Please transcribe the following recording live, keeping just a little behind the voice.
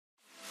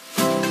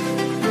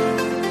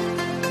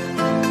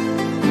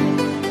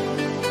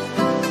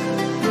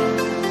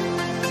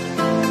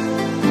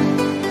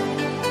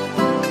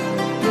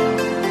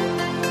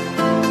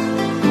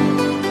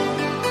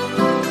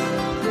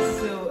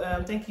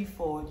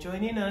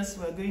joining us.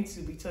 We're going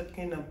to be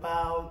talking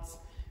about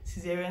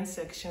Caesarean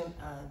section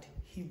and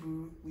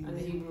Hebrew women. And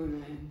Hebrew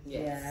women.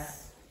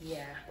 Yes.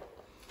 Yeah.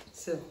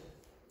 So,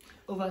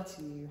 over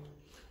to you,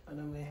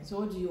 Anome. So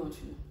what do you want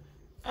to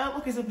know?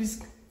 Okay, so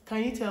please,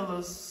 can you tell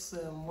us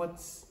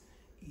what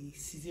a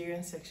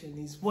Caesarean section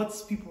is? What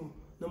people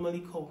normally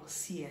call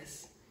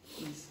CS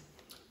is?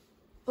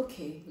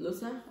 Okay,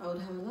 Lota, I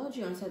would have allowed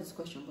you to answer this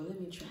question, but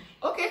let me try.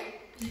 Okay.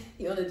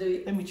 You want to do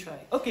it? Let me try.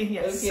 Okay,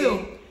 yes. Okay.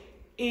 So,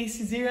 a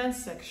Caesarean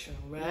section,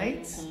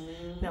 right?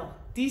 Mm-hmm. Now,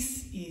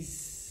 this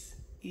is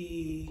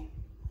a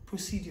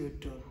procedure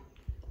done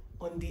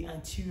on the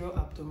anterior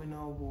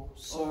abdominal wall,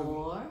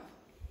 Or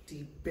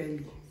the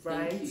belly,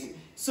 right? Thank you.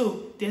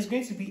 So, there's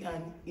going to be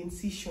an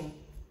incision.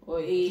 Or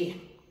a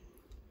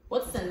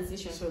what's the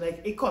incision? So,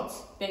 like a cut,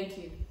 Thank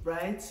you.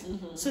 right?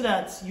 Mm-hmm. So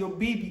that your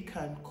baby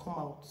can come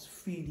out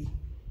freely.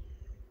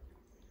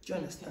 Do you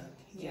understand?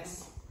 Okay.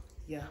 Yes.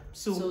 Yeah.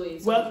 So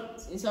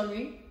in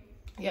summary,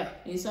 yeah.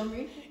 In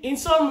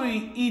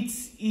summary, it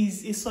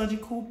is a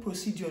surgical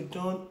procedure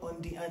done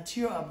on the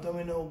anterior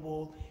abdominal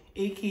wall,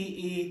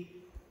 aka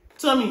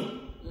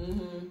tummy.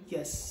 mm-hmm.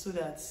 Yes, so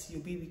that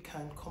your baby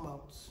can come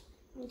out.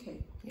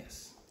 Okay.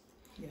 Yes.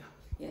 Yeah.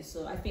 Yeah.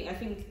 So I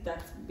think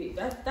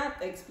that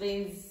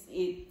explains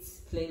it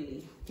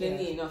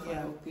plainly enough. Yeah. I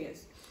hope.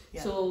 Yes.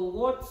 Yeah. So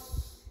what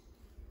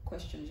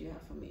questions do you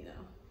have for me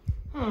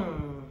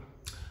now?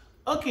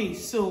 Okay,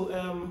 so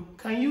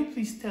can you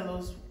please tell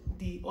us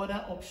the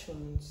other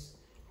options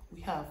we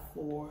have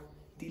for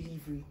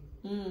delivery?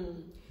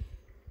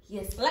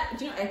 Yes,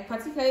 I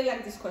particularly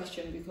like this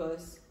question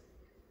because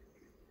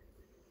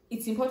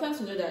it's important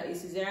to know that a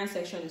cesarean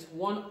section is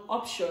one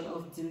option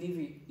of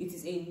delivery. It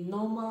is a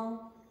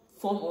normal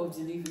form of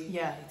delivery.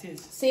 Yeah, it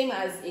is. Same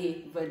as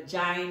a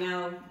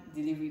vaginal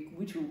delivery,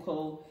 which we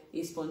call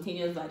a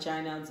spontaneous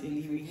vaginal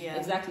delivery. Yeah.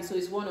 Exactly. So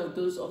it's one of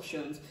those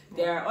options.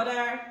 There are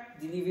other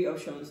delivery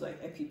options like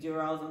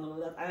epidurals and all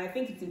that. And I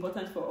think it's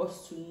important for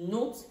us to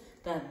note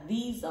that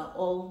these are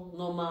all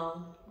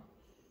normal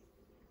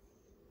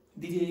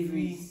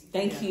deliveries.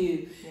 Thank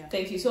you. Yeah.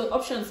 Thank you. So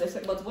options,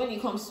 but when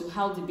it comes to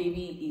how the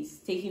baby is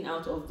taken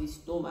out of the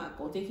stomach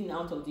or taken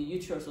out of the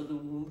uterus or the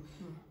womb,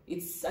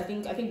 I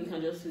think we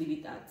can just leave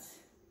it at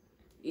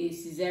a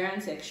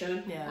cesarean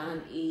section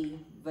and a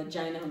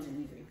vaginal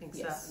delivery.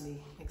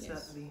 Exactly. Yes.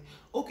 Exactly. Yes.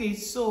 Okay,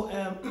 so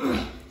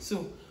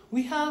so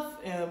we have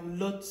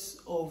lots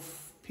of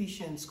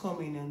patients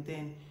coming and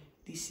then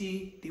they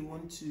say they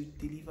want to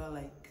deliver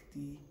like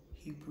the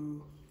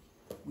Hebrew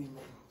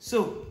women.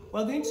 So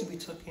we're going to be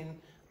talking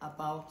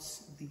about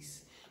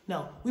this.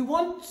 Now, we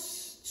want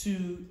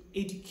to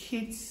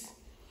educate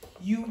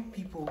you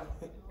people,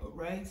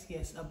 right?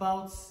 Yes,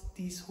 about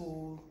this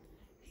whole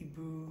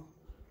Hebrew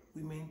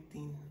women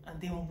thing, and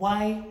then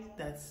why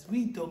that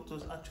we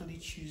doctors actually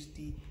choose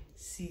the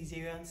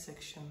Caesarean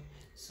section.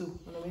 So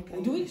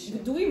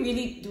do we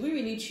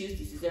really choose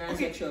the cesarean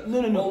section?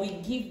 No. Or we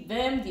give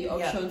them the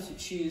option to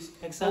choose.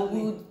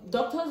 Exactly.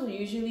 Doctors will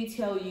usually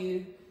tell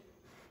you,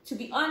 to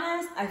be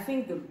honest, I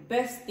think the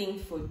best thing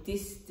for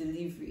this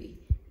delivery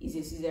is a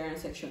cesarean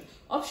section.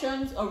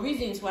 Options or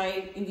reasons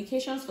why,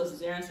 indications for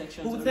cesarean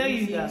sections. We'll tell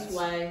you that.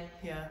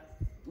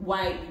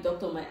 Why the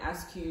doctor might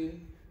ask you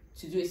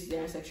to do a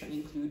cesarean section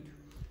include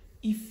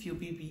if your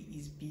baby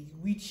is big,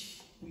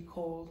 which we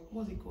call,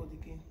 what's it called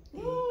again?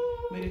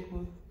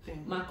 Medical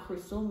thing.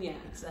 Macrosomia.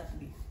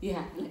 Exactly.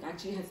 Yeah, like I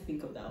actually had to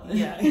think of that one.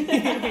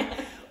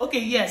 Yeah.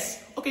 Okay,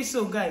 yes. Okay,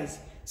 so guys,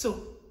 so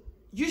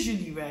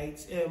usually, right,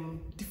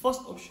 the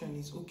first option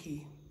is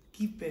okay,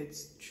 give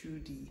birth through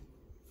the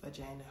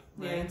vagina,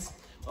 right? Yeah.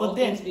 But all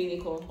then things being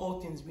equal.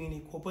 All things being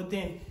equal. But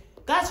then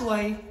that's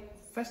why,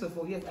 first of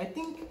all, yes, I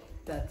think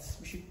that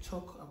we should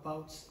talk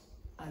about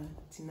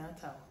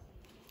antenatal.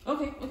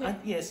 Okay.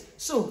 Yes.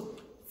 So,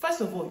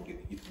 first of all,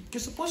 you're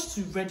supposed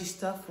to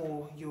register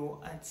for your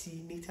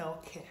antenatal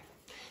care,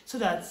 so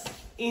that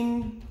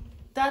in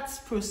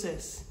that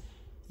process,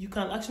 you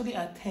can actually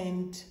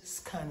attend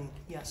scanning.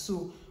 Yeah.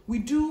 So we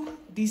do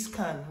this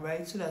scan,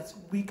 right, so that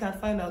we can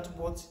find out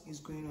what is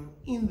going on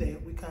in there.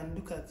 We can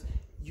look at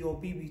your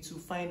baby to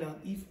find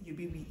out if your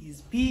baby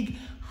is big,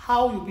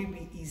 how your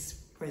baby is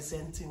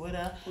presenting,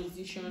 whether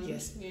position.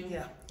 Yes.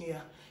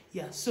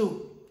 Yeah.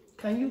 So,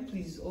 can you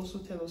please also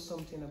tell us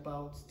something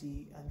about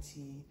the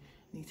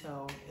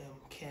antenatal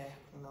care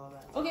and all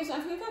that? Okay, so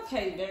antenatal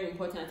care is very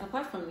important.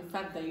 Apart from the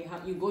fact that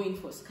you go in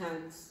for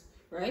scans,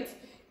 right?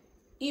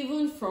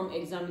 Even from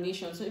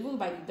examination, so even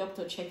by the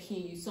doctor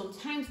checking you,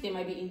 sometimes there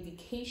might be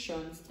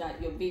indications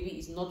that your baby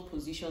is not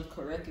positioned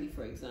correctly,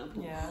 for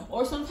example. Yeah.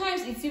 Or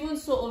sometimes it's even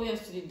so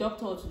obvious to the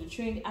doctor or to the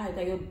trained eye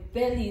that your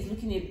belly is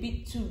looking a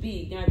bit too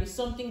big. There might be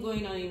something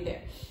going on in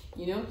there,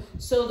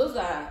 So those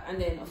are,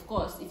 and then of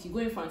course, if you go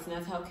in for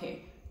antenatal care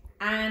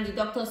and the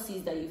doctor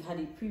sees that you've had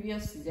a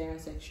previous cesarean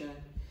section,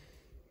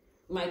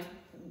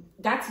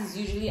 that is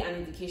usually an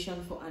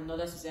indication for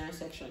another cesarean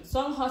section.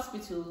 Some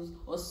hospitals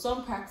or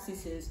some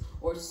practices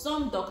or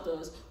some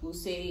doctors will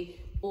say,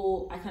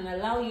 oh, I can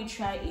allow you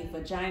try a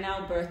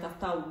vaginal birth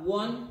after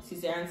one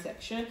cesarean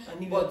section.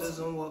 And if it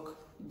doesn't work?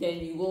 then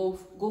you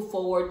go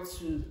forward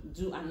to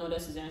do another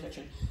cesarean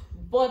section.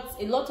 But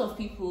a lot of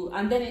people,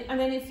 and then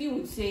if you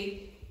would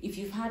say, if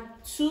you've had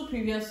 2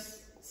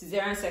 previous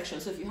cesarean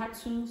sections, so if you had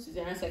 2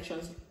 cesarean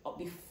sections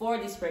before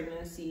this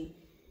pregnancy,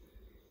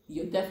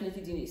 you're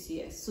definitely doing a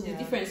CS. So the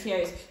difference here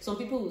is, some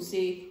people will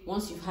say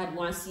once you've had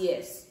 1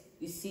 CS,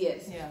 it's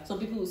CS. Yeah. Some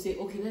people will say,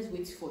 okay, let's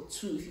wait for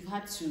 2. If you've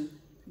had 2,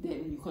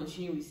 then you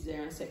continue with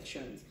cesarean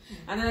sections.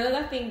 And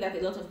another thing that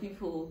a lot of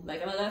people,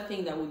 like another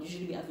thing that would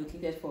usually be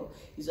advocated for,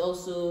 is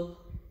also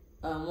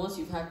once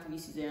you've had 3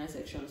 cesarean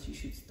sections, you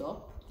should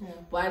stop. Yeah.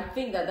 But I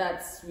think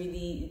it's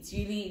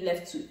really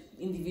left to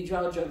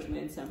individual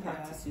judgments and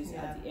practices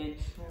at the end.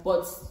 Yeah.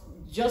 But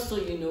just so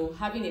you know,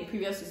 having a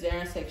previous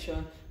cesarean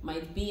section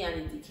might be an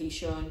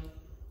indication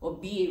or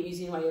be a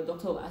reason why your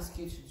doctor will ask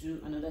you to do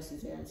another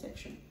cesarean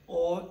section.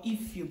 Or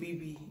if your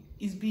baby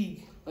is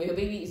big. Or your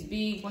baby is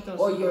big,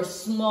 or you're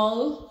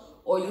small,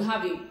 or you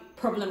have a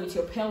problem with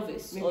your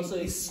pelvis. Maybe also,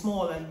 it's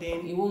small and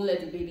then it won't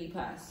let the baby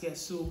pass. Yeah,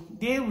 so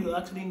they will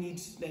actually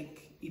need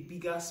like a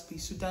bigger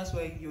space. So that's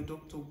why your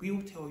doctor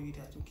will tell you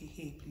that, okay,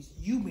 hey, please,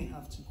 you may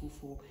have to go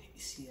for a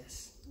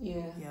CS.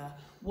 Yeah. Yeah.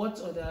 What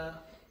other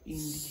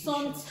indications?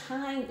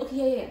 Sometimes,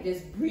 okay,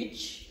 there's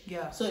breech.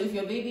 Yeah. So if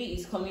your baby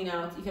is coming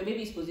out, if your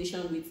baby is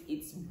positioned with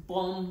its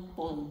bum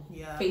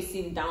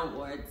facing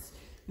downwards.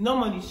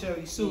 Normally,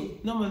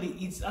 normally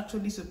it's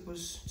actually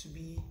supposed to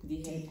be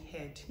the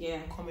head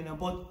coming out.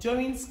 But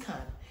during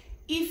scan,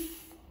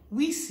 if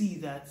we see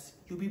that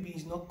your baby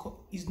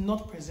is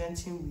not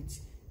presenting with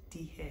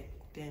the head,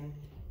 then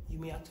you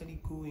may actually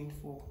go in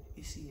for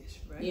a CS,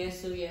 right?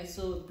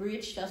 So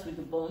breech, that's with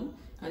the bum,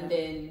 and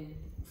then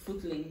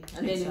footling,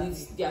 and then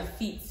with their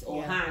feet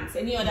or hands.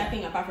 Any other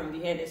thing apart from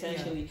the head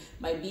essentially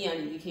might be an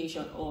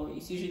indication, or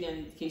it's usually an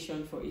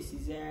indication for a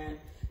cesarean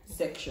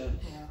section.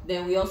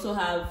 Then we also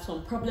have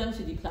some problems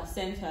with the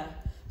placenta.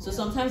 So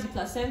sometimes the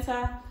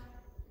placenta,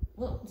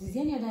 is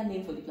there any other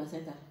name for the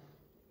placenta?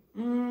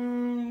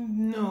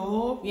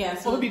 No. Yeah,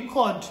 so maybe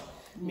cord.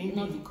 Maybe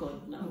not the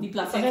cord. No, the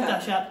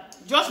placenta.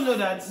 Just know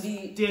that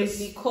there's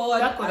the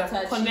cord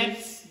that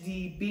connects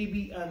the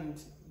baby and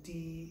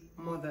the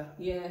mother.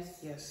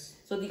 Yes.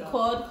 So the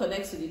cord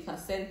connects to the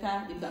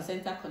placenta. The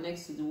placenta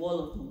connects to the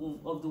wall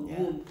of the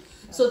womb.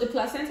 Yeah. So the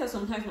placenta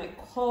sometimes might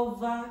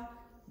cover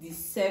the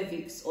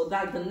cervix or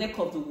the neck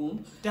of the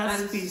womb. That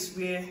space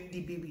where the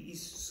baby is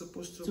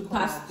supposed to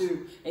pass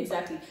through.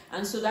 Exactly.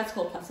 And so that's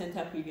called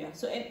placenta previa.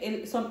 So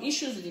some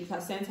issues with the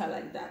placenta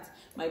like that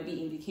might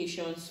be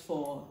indications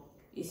for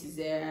a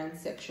cesarean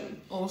section.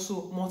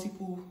 Also,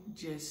 multiple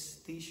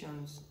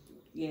gestations.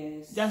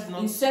 Yes. That's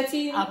not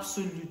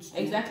absolute.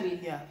 Exactly.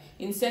 Yeah.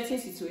 In certain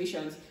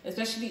situations,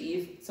 especially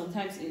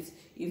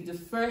if the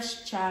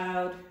first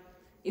child,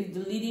 if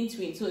the leading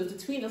twin, so if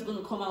the twin that's going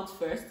to come out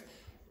first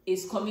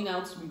is coming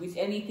out with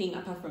anything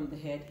apart from the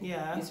head,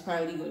 it's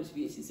probably going to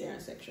be a cesarean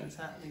section.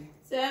 Exactly.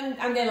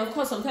 And then, of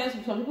course, sometimes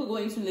some people go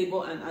into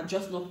labor and are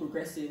just not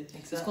progressive.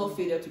 Exactly. It's called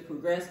failure to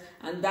progress,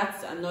 and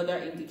that's another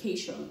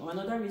indication or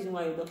another reason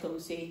why your doctor will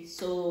say,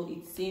 so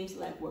it seems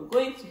like we're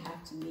going to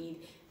have to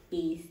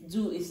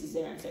do a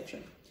cesarean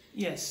section.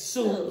 Yes.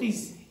 So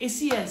please, a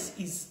CS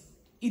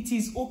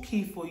is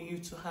okay for you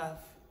to have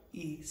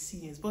a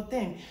CS, but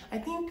then I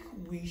think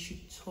we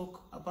should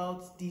talk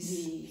about this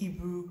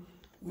Hebrew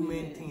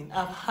women thing.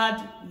 I've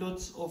had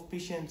lots of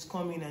patients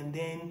come in and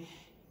then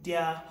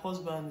their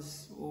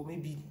husbands, or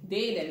maybe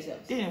they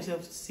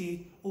themselves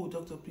say, oh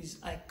doctor, please,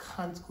 I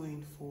can't go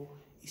in for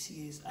a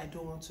CS. I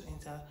don't want to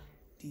enter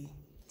the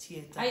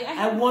theater.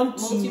 I want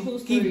multiple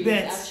to give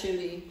birth.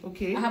 Actually,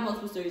 okay. I have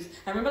multiple stories.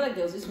 I remember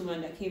there was this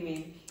woman that came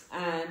in,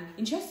 and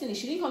interestingly,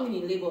 she didn't come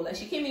in labor. Like,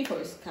 she came in for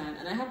a scan,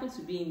 and I happened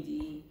to be in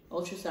the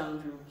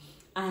ultrasound room,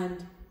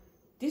 and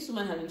this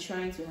woman had been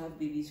trying to have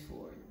babies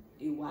for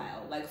a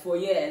while, like 4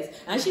 years,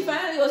 and she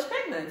finally was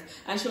pregnant,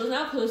 and she was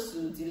now close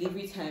to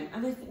delivery time,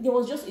 and there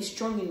was just a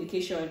strong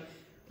indication.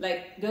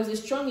 Like, there was a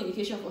strong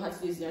indication for her to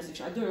do a cesarean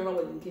section. I don't remember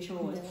what the indication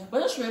was,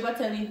 but I just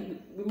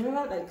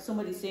remember like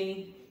somebody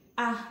saying,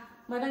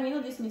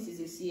 madam, this means it's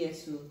a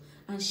CSO.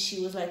 And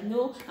she was like,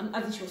 no,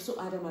 she was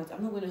so adamant,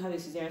 I'm not going to have a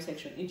cesarean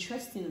section.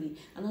 Interestingly,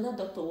 another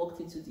doctor walked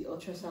into the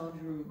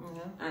ultrasound room,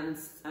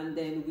 and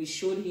then we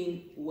showed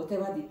him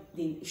whatever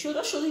showed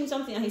him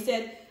something, and he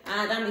said,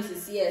 that means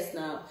it's CS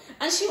now.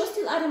 And she was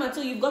still adamant.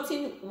 So you've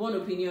gotten one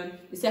opinion,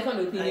 the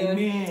second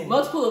opinion,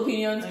 multiple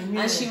opinions,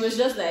 and she was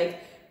just like,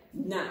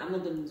 nah, I'm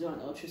not going to do an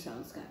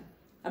ultrasound scan.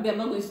 I'm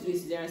not going to do a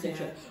cesarean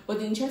section. But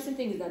the interesting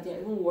thing is that there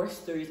are even worse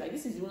stories. Like,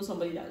 this is even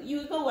somebody that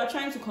we're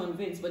trying to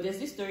convince, but there's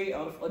this story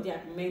of, there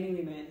are many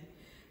women,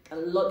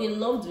 they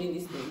love doing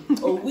this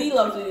thing, or we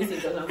love doing this thing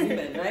because I'm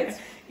women, right?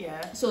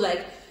 Yeah. So,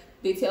 like,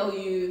 they tell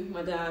you,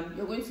 madam,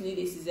 you're going to need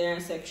a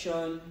cesarean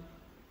section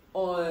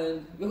you're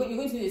going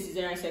to need a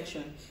cesarean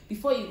section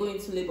before you go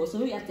into labor. So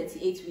maybe at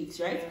 38 weeks,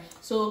 right? Yeah.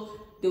 So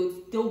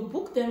they'll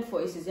book them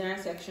for a cesarean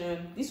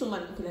section. This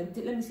woman, let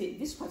me say,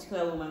 this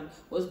particular woman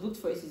was booked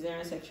for a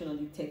cesarean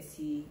section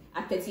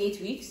at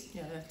 38 weeks.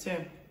 Yeah, that's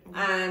 10.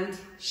 And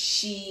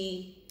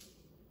she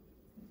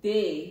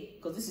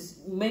because this is,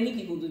 many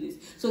people do this,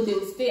 so they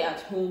will stay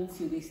at home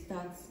till they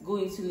start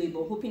going into labor,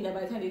 hoping that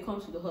by the time they come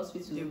to the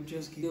hospital, they will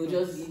just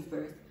give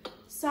birth.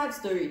 Sad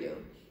story though.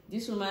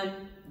 This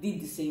woman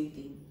did the same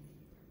thing,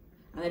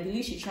 and I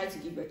believe she tried to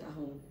give birth at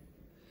home.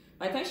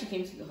 By the time she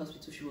came to the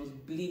hospital, she was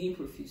bleeding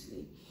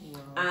profusely. Wow,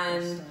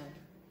 and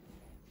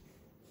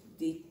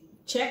they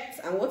checked,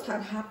 and what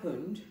had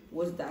happened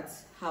was that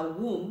her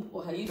womb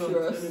or her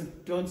uterus.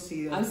 Don't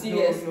see that. I'm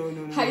serious.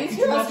 No. Her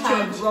uterus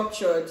had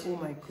ruptured. Oh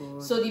my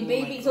god. So the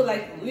baby,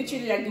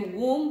 literally, like the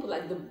womb,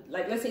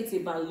 like let's say it's a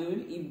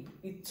balloon,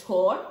 it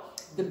tore.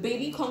 The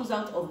baby comes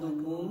out of the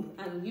womb,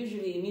 and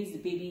usually it means the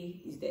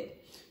baby is dead.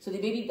 So the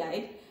baby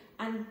died,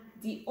 and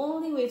the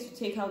only way to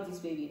take out this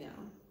baby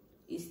now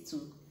is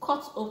to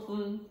cut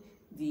open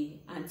the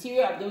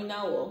anterior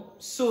abdominal wall.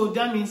 So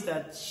that means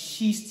that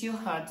she still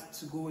had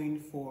to go in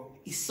for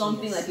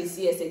something like a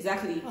CS,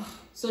 exactly.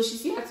 So she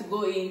still had to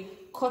go in,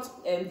 cut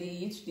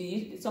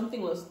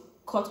something was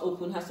cut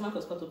open, her stomach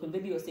was cut open,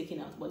 baby was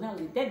taken out, but now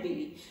it's a dead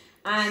baby.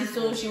 And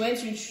so she went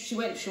through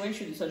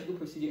the surgical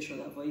procedure she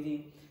was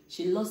avoiding.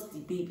 She lost the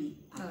baby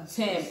at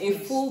term, a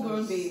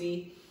full-grown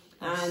baby,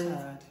 and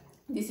sad.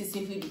 This is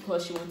simply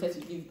because she wanted to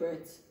give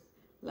birth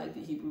like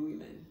the Hebrew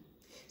women.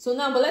 So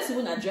now, but let's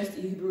even address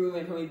the Hebrew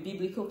women from a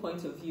biblical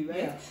point of view,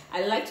 right? Yeah.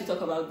 I like to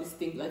talk about this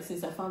thing, like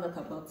since I found out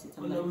about it,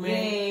 I'm like,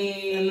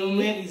 yay!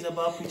 Anomen is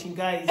about preaching,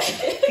 guys.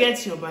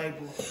 Get your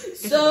Bible.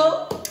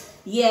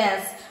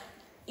 Yes,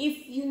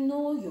 if you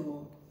know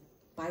your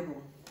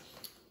Bible,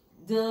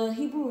 the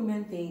Hebrew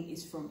women thing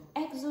is from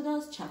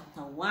Exodus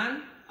chapter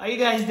 1. Are you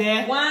guys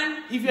there?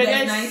 1. If you're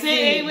there,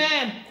 say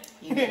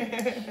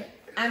amen.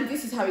 And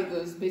this is how it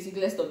goes.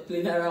 Basically, let's stop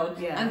playing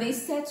around. Yeah. And they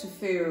said to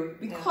Pharaoh,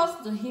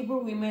 because the Hebrew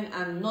women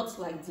are not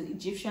like the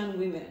Egyptian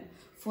women,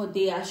 for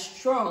they are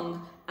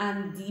strong,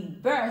 and the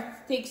birth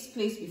takes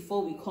place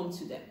before we come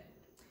to them.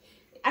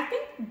 I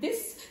think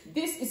this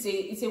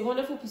is a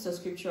wonderful piece of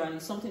scripture, and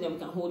it's something that we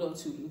can hold on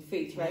to in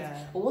faith, right?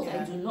 Yeah. But what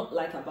I do not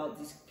like about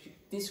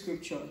this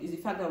scripture is the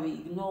fact that we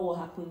ignore what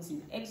happens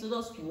in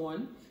Exodus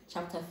 1,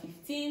 chapter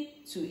 15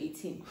 to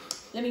 18.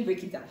 Let me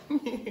break it down.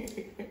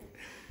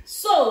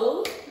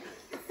 So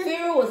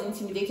Pharaoh was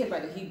intimidated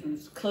by the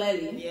Hebrews,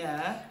 clearly.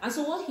 Yeah. And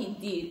so what he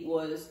did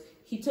was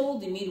he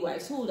told the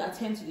midwives who would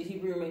attend to the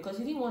Hebrew women, because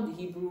he didn't want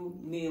the Hebrew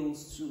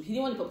males he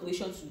didn't want the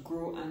population to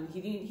grow, and he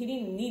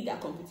didn't need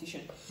that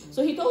competition.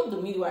 So he told the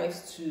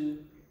midwives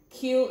to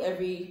kill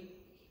every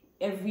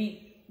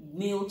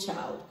male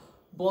child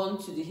born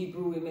to the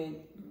Hebrew women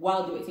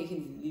while they were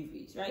taking the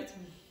deliveries, right?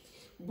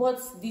 But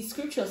the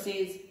scripture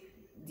says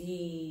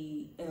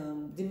the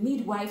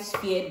midwives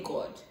feared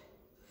God.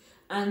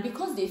 And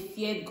because they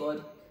feared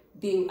God,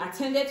 they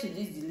attended to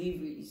these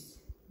deliveries,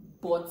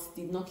 but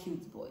did not kill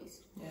the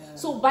boys. Yeah.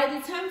 So by the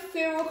time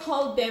Pharaoh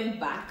called them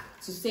back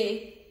to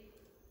say,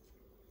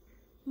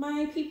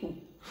 my people,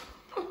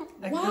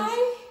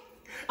 why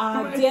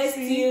are there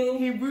still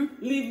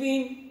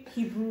living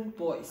Hebrew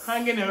boys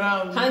hanging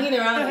around the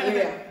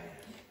area?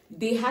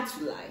 They had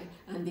to lie,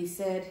 and they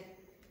said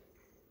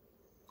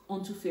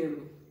unto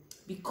Pharaoh,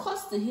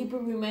 because the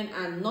Hebrew women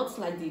are not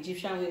like the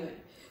Egyptian women,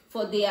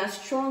 for they are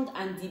strong,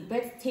 and the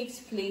birth takes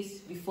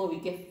place before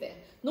we get there.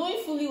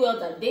 Knowing fully well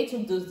that they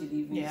took those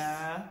deliveries.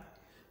 Yeah.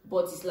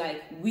 But it's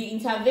like, we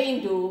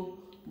intervened though,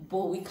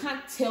 but we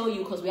can't tell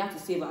you because we have to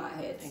save our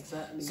heads.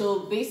 Exactly.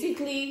 So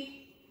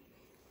basically,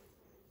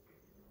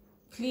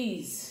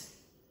 please,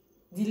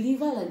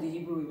 deliver like the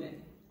Hebrew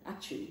women,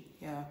 actually.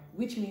 Yeah.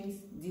 Which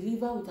means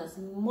deliver with as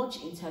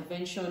much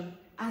intervention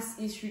as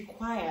is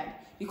required,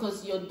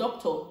 because your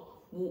doctor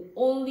will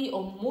only,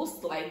 or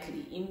most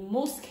likely, in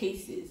most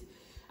cases,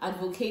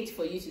 advocate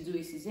for you to do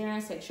a Caesarean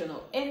section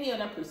or any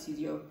other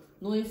procedure,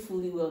 knowing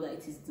fully well that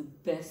it is the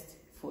best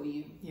for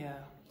you. Yeah.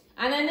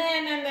 And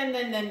then.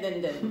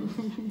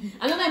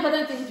 Another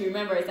important thing to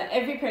remember is that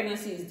every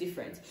pregnancy is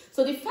different.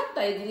 So the fact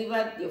that you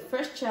delivered your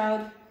first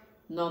child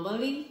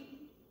normally,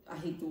 I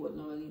hate the word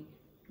normally,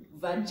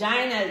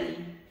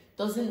 vaginally,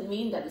 doesn't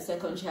mean that the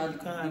second child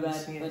is delivered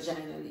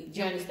vaginally.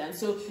 Do you understand?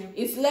 So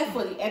it's left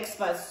for the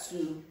experts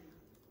to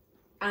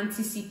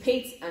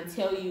anticipate and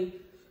tell you.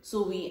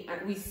 So we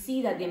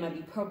see that there might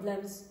be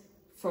problems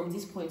from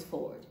this point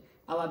forward.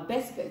 Our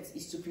best bet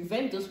is to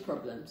prevent those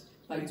problems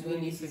by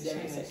doing this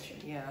Caesarean section.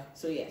 Yeah.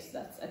 So yes,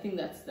 I think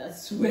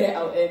that's where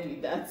I'll end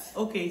with that.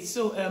 Okay,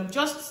 so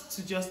just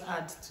to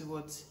add to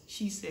what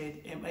she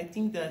said, I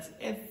think that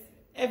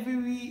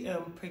every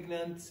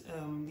pregnant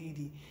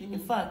lady, in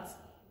fact,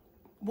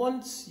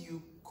 once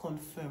you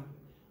confirm,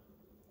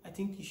 I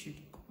think you should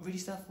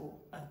register for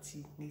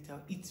antenatal.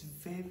 It's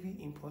very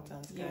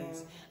important,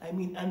 guys. Yeah. I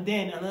mean, and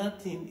then another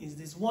thing is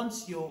this: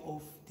 once you're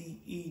of the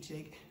age,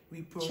 like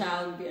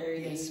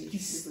childbearing age,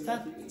 please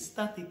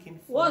start taking.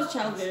 What's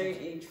childbearing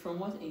age? From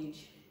what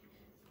age?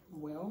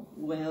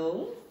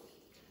 Well.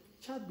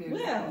 Childbearing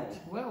age.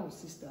 Well,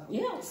 sister.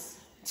 Yes.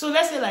 So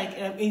let's say like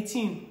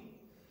 18.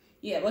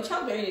 Yeah, but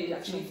childbearing age is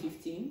actually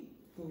 15.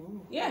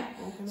 Oh. Yeah.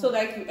 Okay. So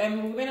like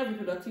women of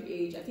reproductive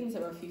age, I think it's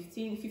about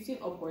 15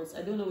 upwards.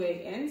 I don't know where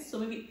it ends. So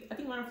maybe I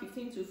think around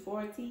 15 to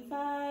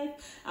 45.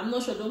 I'm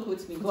not sure. Don't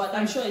quote me, but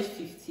I'm sure it's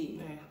 15.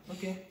 Yeah.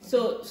 Okay.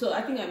 So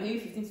I think I'm maybe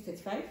 15 to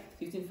 35,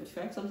 15 to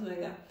 45, something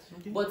like that.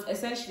 Okay. But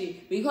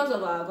essentially, because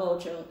of our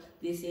culture,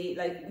 they say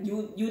like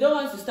you don't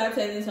want to start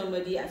telling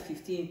somebody at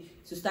 15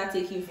 to start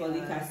taking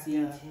folic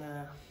acid.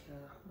 Nah.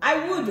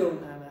 I would though.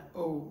 Nah.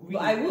 Oh, really?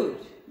 But I would.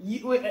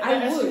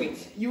 I would.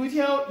 You would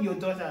tell your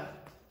daughter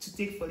to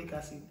take folic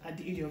acid at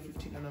the age of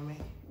 15, and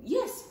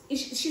Yes,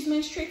 she's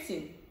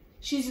menstruating.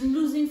 She's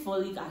losing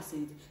folic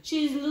acid.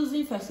 She's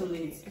losing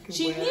fesolate. Okay,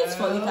 She needs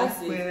folic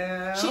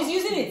acid. She's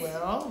using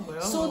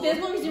it. So there's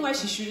no reason why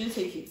she shouldn't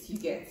take it. You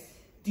get?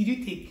 Did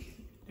you take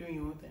during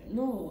your own time?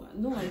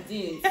 No, I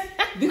didn't.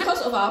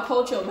 Because of our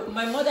culture,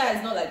 my mother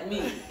is not like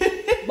me,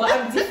 but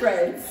I'm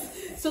different.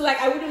 So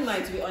like I wouldn't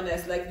mind, to be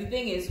honest. Like the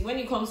thing is, when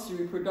it comes to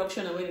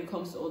reproduction and when it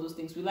comes to all those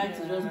things, we like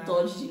to just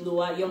dodge the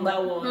lower, younger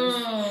ones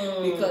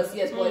because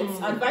yes, but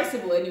it's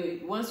advisable anyway.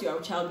 Once you're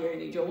of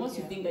childbearing age, or once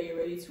you think that you're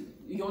ready to,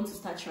 you want to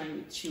start trying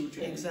with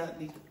children.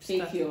 Exactly.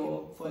 Take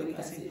your folic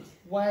acid.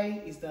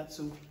 Why is that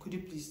so? Could you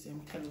please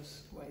tell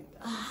us why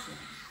that is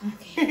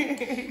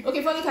so?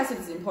 Okay, folic acid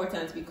is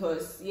important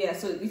because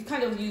so it's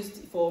kind of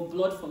used for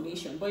blood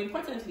formation, but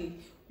importantly,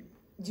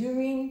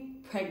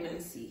 during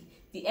pregnancy.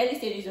 The early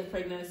stages of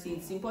pregnancy,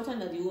 it's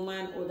important that the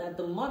woman or that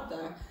the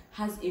mother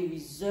has a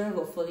reserve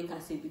of folic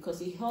acid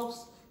because it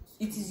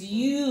is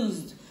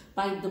used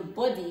by the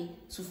body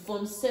to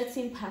form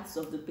certain parts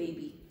of the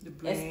baby,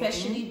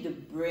 especially the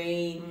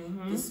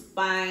brain, the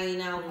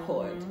spinal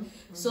cord.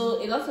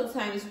 So a lot of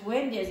times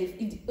when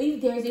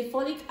if there is a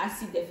folic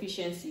acid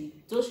deficiency,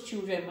 those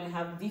children might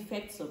have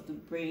defects of the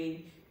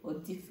brain or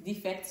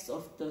defects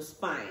of the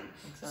spine.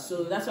 Exactly.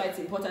 So that's why it's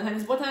important. And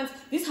it's important,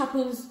 this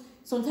happens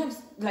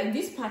sometimes, like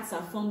these parts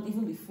are formed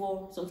even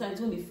before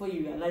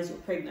you realize you're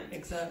pregnant.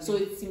 Exactly. So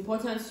it's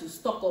important to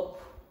stock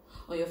up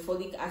on your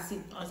folic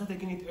acid. And start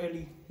taking it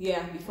early.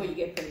 Yeah, before you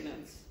get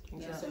pregnant.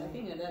 Exactly. Yeah, so I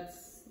think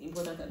that's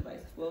important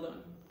advice. Well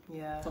done.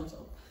 Yeah. Thumbs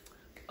up.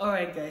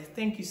 Alright guys,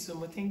 thank you so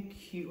much.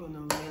 Thank you,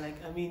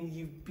 Onome.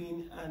 You've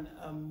been an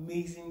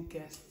amazing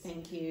guest.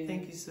 Thank you.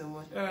 Thank you so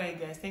much. Alright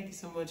guys, thank you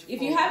so much.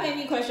 If you have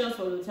any questions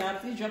for Lota,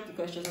 please drop the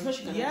questions. I'm sure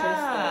she can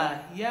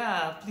address them.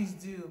 Yeah, please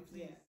do.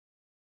 Please.